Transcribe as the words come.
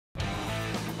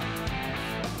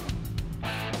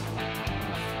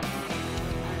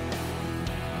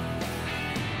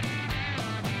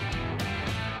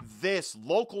This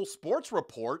local sports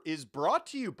report is brought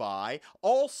to you by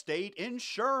Allstate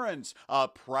Insurance, a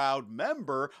proud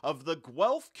member of the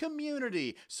Guelph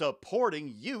community,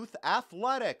 supporting youth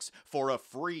athletics. For a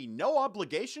free,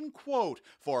 no-obligation quote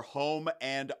for home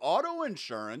and auto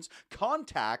insurance,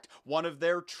 contact one of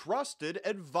their trusted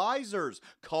advisors.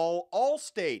 Call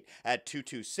Allstate at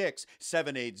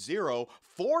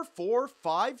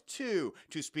 226-780-4452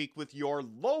 to speak with your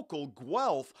local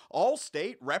Guelph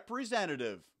Allstate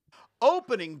representative.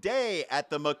 Opening day at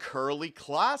the McKerlie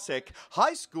Classic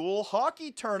High School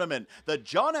Hockey Tournament. The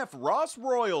John F. Ross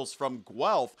Royals from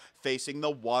Guelph facing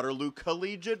the Waterloo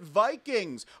Collegiate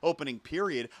Vikings. Opening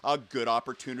period, a good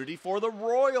opportunity for the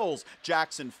Royals.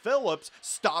 Jackson Phillips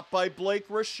stopped by Blake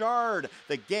Richard.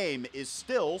 The game is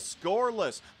still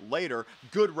scoreless. Later,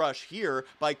 good rush here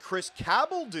by Chris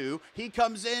Cabeldew. He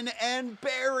comes in and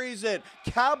buries it.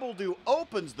 Cabeldew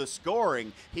opens the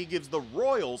scoring. He gives the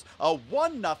Royals a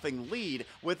 1-0 lead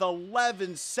with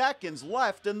 11 seconds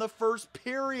left in the first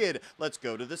period. Let's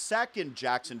go to the second.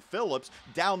 Jackson Phillips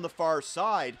down the far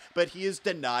side, but he is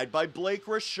denied by Blake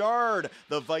Richard.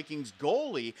 The Vikings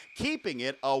goalie keeping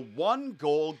it a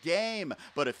 1-goal game.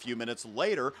 But a few minutes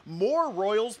later, more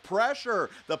Royals pressure.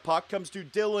 The puck comes to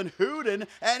Dylan Hooden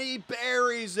and he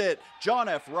buries it. John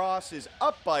F. Ross is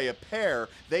up by a pair.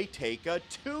 They take a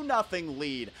 2-0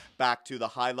 lead. Back to the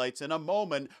highlights in a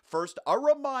moment. First, a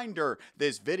reminder,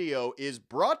 this video is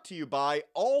brought to you by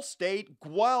Allstate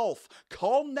Guelph.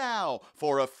 Call now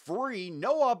for a free,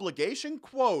 no-obligation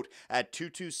quote at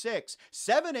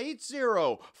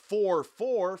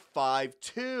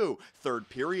 226-780-4452. Third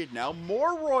period now,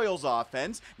 more Royals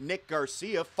offense. Nick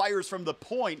Garcia fires from the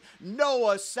point.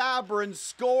 Noah Sabrin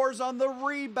scores on the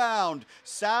rebound.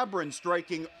 Sabrin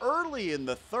striking early in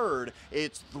the third.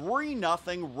 It's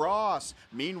 3-0 Ross.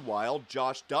 Meanwhile,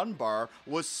 Josh Dunbar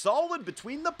was solid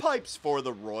between the pipes for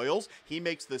the Royals. He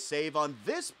makes the save on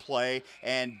this play,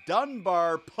 and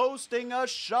Dunbar posting a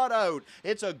shutout.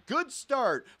 It's a good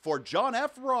start for John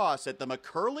F. Ross at the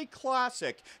McKerlie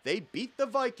Classic. They beat the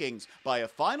Vikings by a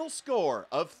final score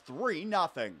of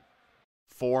 3-0.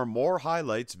 For more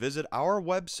highlights, visit our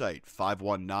website,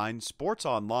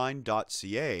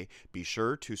 519sportsonline.ca. Be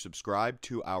sure to subscribe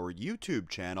to our YouTube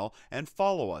channel and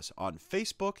follow us on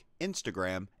Facebook,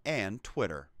 Instagram, and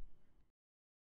Twitter.